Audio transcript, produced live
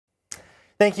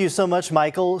Thank you so much,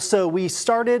 Michael. So we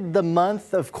started the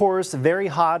month, of course, very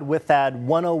hot with that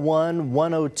 101,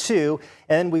 102,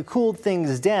 and we cooled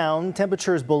things down.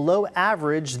 Temperatures below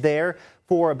average there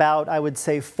for about, I would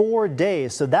say, 4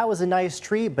 days. So that was a nice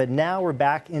treat, but now we're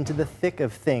back into the thick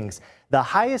of things. The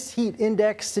highest heat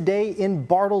index today in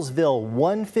Bartlesville,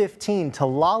 115.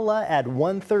 Talala at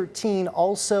 113.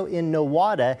 Also in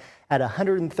Nowata at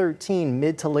 113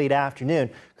 mid to late afternoon.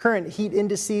 Current heat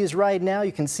indices right now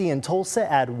you can see in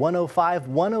Tulsa at 105,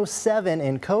 107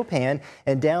 in Copan,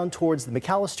 and down towards the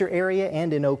McAllister area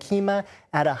and in Okemah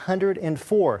at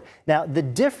 104. Now, the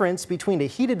difference between a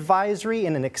heat advisory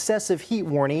and an excessive heat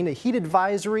warning, a heat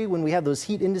advisory when we have those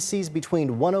heat indices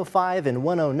between 105 and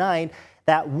 109,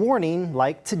 that warning,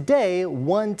 like today,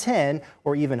 110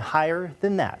 or even higher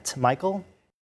than that. Michael?